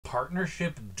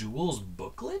Partnership Duels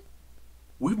booklet?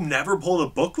 We've never pulled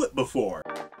a booklet before.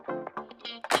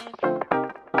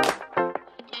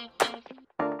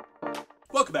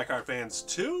 Welcome back, art fans,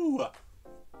 to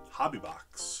Hobby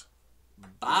Box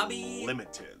Bobby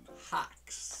Limited.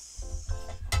 Hawks.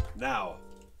 Now,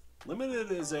 Limited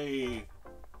is a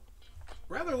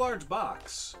rather large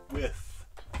box with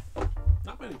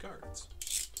not many cards.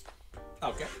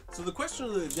 Okay. So the question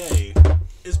of the day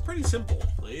is pretty simple.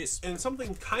 Please. And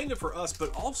something kind of for us,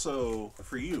 but also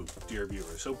for you, dear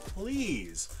viewer. So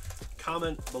please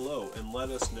comment below and let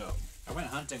us know. I went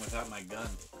hunting without my gun.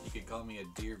 You could call me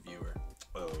a deer viewer.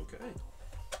 Okay.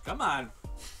 Come on.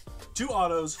 2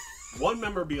 autos, 1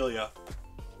 memorabilia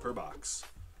per box.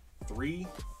 3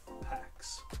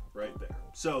 packs right there.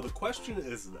 So the question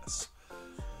is this.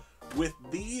 With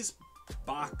these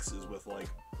boxes with like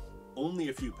only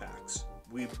a few packs,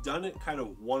 we've done it kind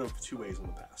of one of 2 ways in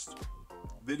the past.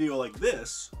 Video like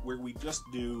this, where we just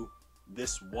do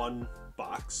this one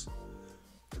box.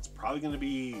 It's probably going to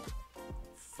be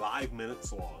 5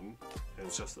 minutes long, and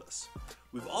it's just this.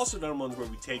 We've also done ones where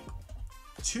we take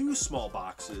 2 small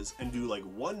boxes and do like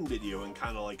 1 video and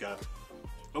kind of like a,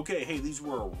 okay, hey, these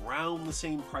were around the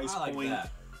same price point.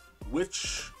 That.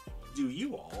 Which do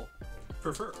you all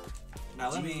prefer?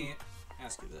 Now let me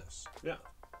ask you this. Yeah.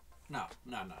 No.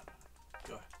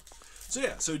 Go ahead. So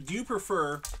yeah, so do you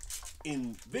prefer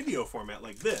in video format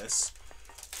like this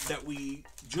that we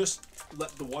just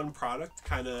let the one product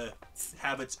kind of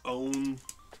have its own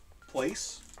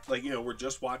place? Like, you know, we're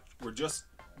just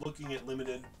looking at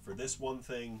Limited for this one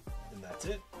thing and that's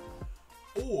it?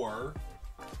 Or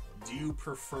do you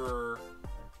prefer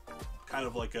kind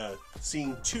of like a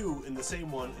seeing 2 in the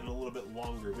same one in a little bit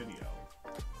longer video?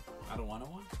 I don't want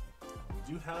one.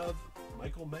 We do have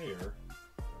Michael Mayer,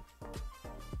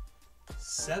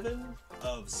 7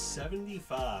 of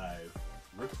 75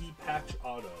 rookie patch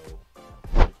auto.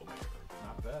 Michael Mayer.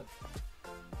 Not bad.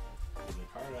 Is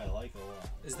a card I like a lot.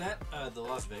 Is that the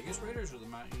Las Vegas Raiders or the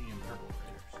Mount Union Purple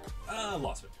Raiders?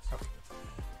 Las Vegas. Okay.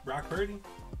 Brock Purdy,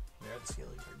 They're the Scaly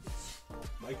Raiders.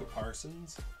 Micah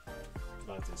Parsons,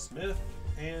 Devontae Smith,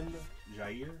 and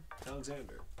Jair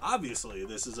Alexander. Obviously,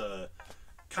 this is a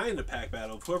kind of pack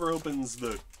battle. Whoever opens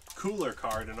the cooler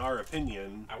card, in our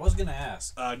opinion, I was gonna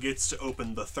ask. gets to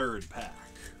open the 3rd pack.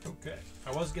 Okay.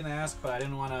 I was gonna ask, but I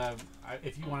didn't want to.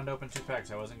 If you wanted to open 2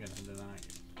 packs, I wasn't gonna deny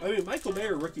you. I mean, Michael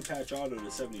Mayer rookie patch auto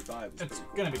to 75 is It's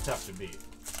pretty gonna be tough to beat,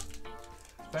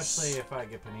 especially if I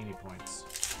get panini points.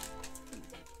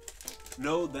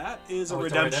 No, that is a It's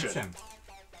redemption.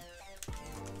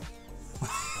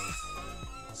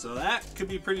 So that could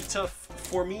be pretty tough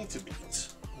for me to beat.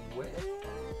 Well,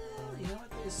 you know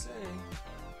what they say.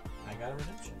 I got a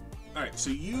redemption. Alright, so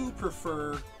you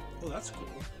prefer... Oh, that's cool.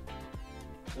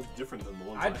 That's different than the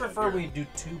ones I'd I prefer have we here. do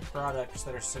 2 products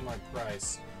that are similar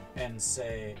price and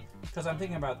say, because I'm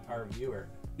thinking about our viewer.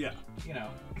 Yeah. You know,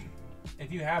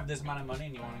 if you have this amount of money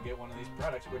and you want to get one of these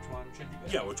products, which one should you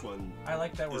get? Yeah, which one I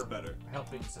like that is we're better?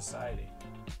 helping society.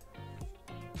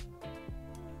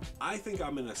 I think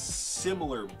I'm in a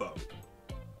similar boat.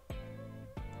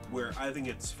 Where I think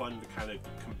it's fun to kind of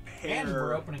compare... And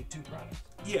we're opening 2 products.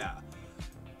 Yeah.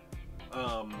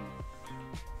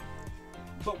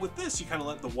 But with this, you kind of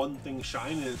let the one thing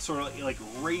shine, and it sort of like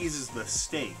raises the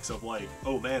stakes of like,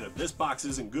 oh man, if this box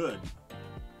isn't good,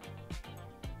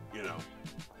 you know,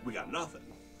 we got nothing.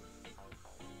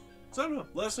 So I don't know.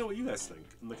 Let us know what you guys think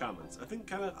in the comments. I think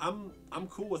kind of I'm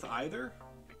cool with either,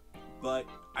 but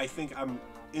I think I'm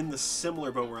in the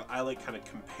similar boat where I like kind of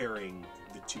comparing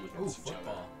the 2 against each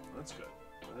football. other. That's good.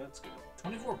 That's good.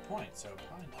 24 points, so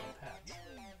probably not a patch.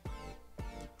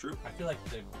 True. I feel like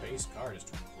the base card is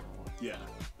 24 points. Yeah.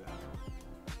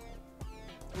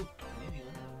 Ooh, Canadian.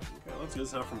 Okay, let's get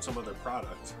this out from some other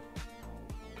product.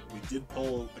 We did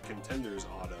pull a Contenders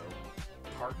auto.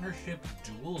 Partnership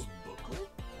Duels booklet?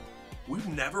 We've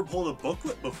never pulled a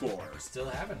booklet before. Still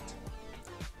haven't.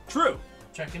 True.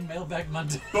 Check in Mailbag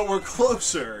Monday. But we're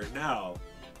closer now.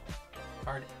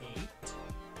 Card 8.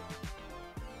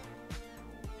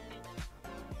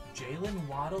 Jalen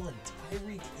Waddle and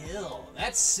Tyreek Hill.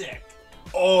 That's sick.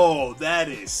 Oh, that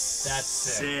is That's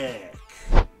sick.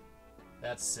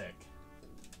 That's sick.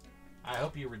 I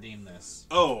hope you redeem this.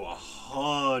 Oh,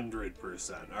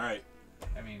 100%. All right.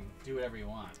 I mean, do whatever you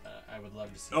want. I would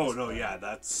love to see Oh, this no, play. yeah,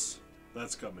 that's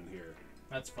coming here.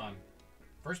 That's fun.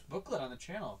 First booklet on the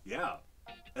channel. Yeah.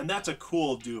 And that's a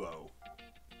cool duo.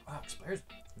 Wow, expires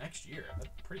next year. That's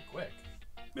pretty quick.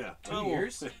 Yeah. 2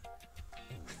 years?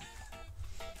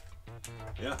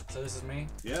 Yeah. So this is me?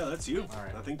 Yeah, that's you. All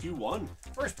right. I think you won.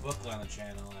 First booklet on the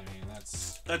channel. I mean,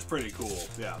 that's That's pretty cool.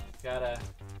 Yeah. gotta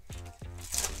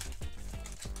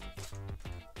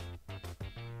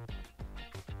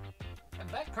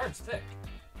That card's thick.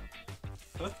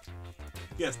 Huh?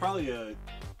 Yeah, it's probably a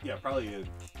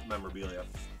memorabilia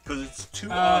because it's 2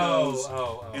 Oh,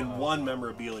 autos and 1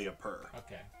 memorabilia per.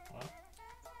 Okay. Well,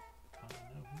 I don't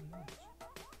know who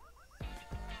it is.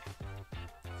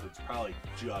 So it's probably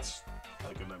just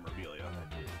like a memorabilia.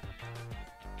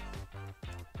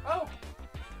 Oh,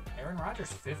 Aaron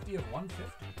Rodgers, 50 of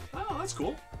 150. Oh, that's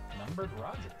cool. Numbered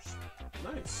Rodgers.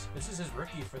 Nice. This is his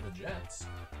rookie for the Jets.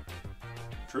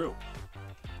 True.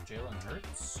 Jalen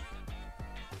Hurts.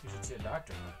 You should see a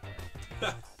doctor.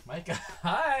 Micah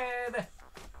Hyde.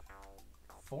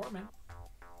 Foreman.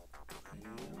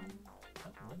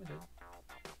 Unlimited.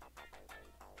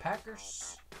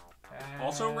 Packers.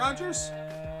 Also Rodgers?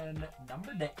 And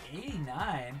numbered to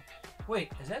 89.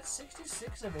 Wait, is that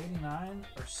 66 of 89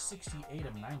 or 68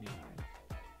 of 99?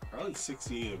 Probably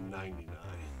 68 of 99.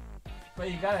 But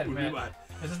you gotta admit,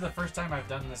 this is the first time I've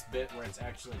done this bit where it's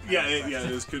actually.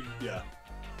 This could, yeah.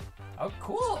 Oh,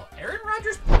 cool. Aaron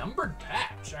Rodgers numbered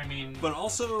patch. I mean. But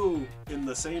also in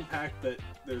the same pack that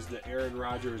there's the Aaron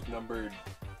Rodgers numbered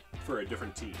for a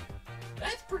different team.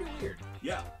 That's pretty weird.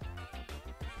 Yeah.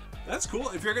 That's cool.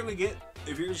 If you're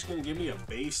just gonna give me a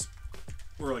base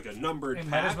or like a numbered patch. It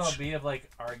might as well be of like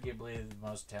arguably the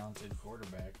most talented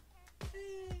quarterback.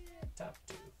 Top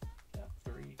 2, top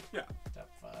 3, yeah, top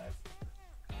 5.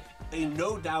 A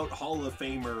no doubt Hall of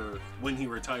Famer when he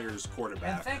retires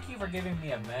quarterback. And thank you for giving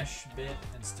me a mesh bit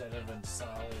instead of a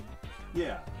solid.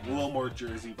 Yeah, a little more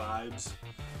jersey vibes.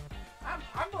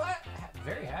 I'm glad,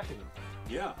 very happy with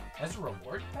that. Yeah. As a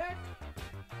reward pack,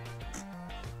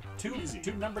 Easy.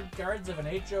 2 numbered cards of an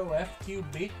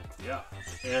HOFQB. Yeah,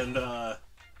 and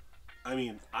I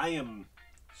mean, I am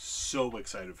so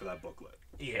excited for that booklet.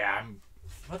 Yeah,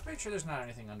 let's make sure there's not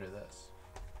anything under this.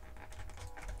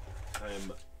 I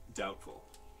am doubtful.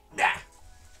 Nah.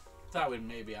 Thought we'd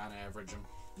maybe on average them.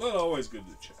 But always good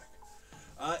to check.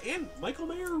 And Michael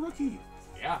Mayer rookie.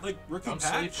 Yeah. Like rookie Don't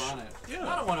patch. sleep on it. Yeah.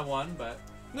 Not a 1-1, but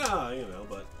Nah,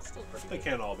 but still pretty they good.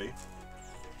 can't all be.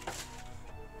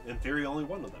 In theory, only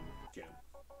one of them can.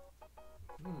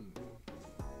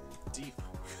 Deep.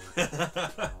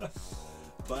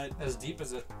 But As deep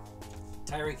as a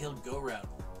Tyreek Hill go route.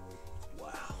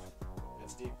 wow.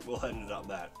 That's deep. We'll end it on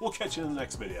that. We'll catch you in the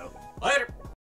next video. Later.